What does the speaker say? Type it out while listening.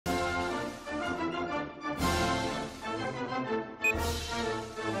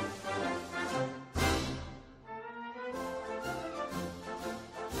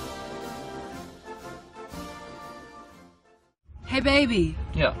baby.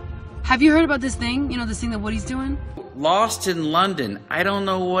 Yeah. Have you heard about this thing? You know, this thing that Woody's doing? Lost in London. I don't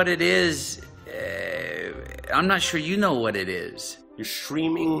know what it is. I'm not sure you know what it is. You're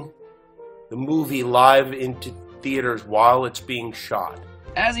streaming the movie live into theaters while it's being shot.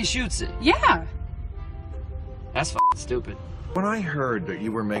 As he shoots it. Yeah. That's f***ing stupid. When I heard that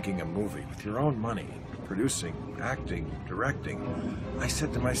you were making a movie with your own money, producing, acting, directing, I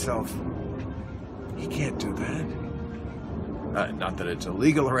said to myself, he can't do that. Not that it's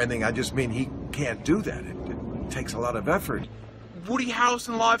illegal or anything, I just mean he can't do that. It takes a lot of effort. Woody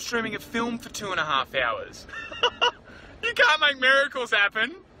Harrelson live streaming a film for 2.5 hours. You can't make miracles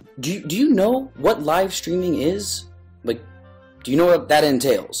happen. Do you know what live streaming is? Like, do you know what that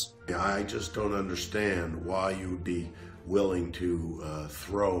entails? I just don't understand why you would be willing to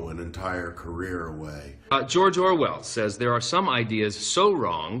throw an entire career away. George Orwell says there are some ideas so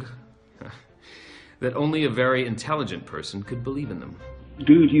wrong that only a very intelligent person could believe in them.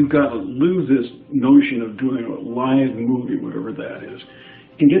 Dude, you've got to lose this notion of doing a live movie, whatever that is,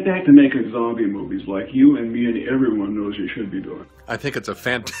 and get back to making zombie movies like you and me and everyone knows you should be doing. I think it's a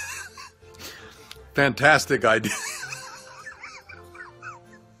fantastic idea.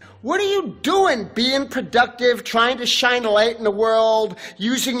 What are you doing? Being productive, trying to shine a light in the world,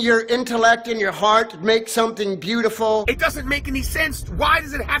 using your intellect and your heart to make something beautiful. It doesn't make any sense. Why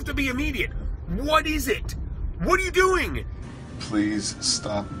does it have to be immediate? What is it? What are you doing? Please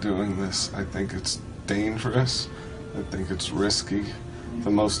stop doing this. I think it's dangerous. I think it's risky.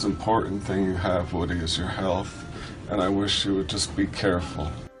 The most important thing you have, Woody, is your health. And I wish you would just be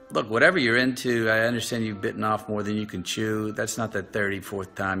careful. Look, whatever you're into, I understand you've bitten off more than you can chew. That's not the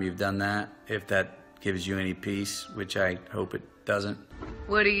 34th time you've done that, if that gives you any peace, which I hope it doesn't.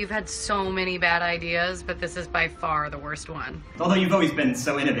 Woody, you've had so many bad ideas, but this is by far the worst one. Although you've always been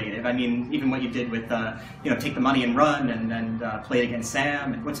so innovative. I mean, even what you did with, Take the Money and Run and Play It Against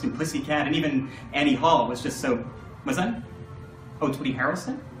Sam, and What's New Pussycat, and even Annie Hall was just so... Was that? Oh, it's Woody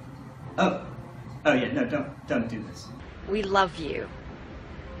Harrelson? Oh yeah, no, don't do this. We love you.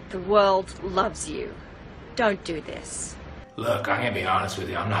 The world loves you. Don't do this. Look, I can be honest with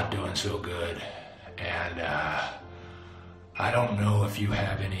you, I'm not doing so good. And, I don't know if you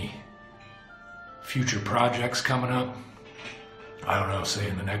have any future projects coming up. I don't know, say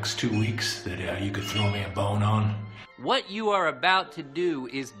in the next 2 weeks that you could throw me a bone on. What you are about to do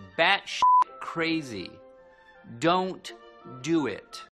is batshit crazy. Don't do it.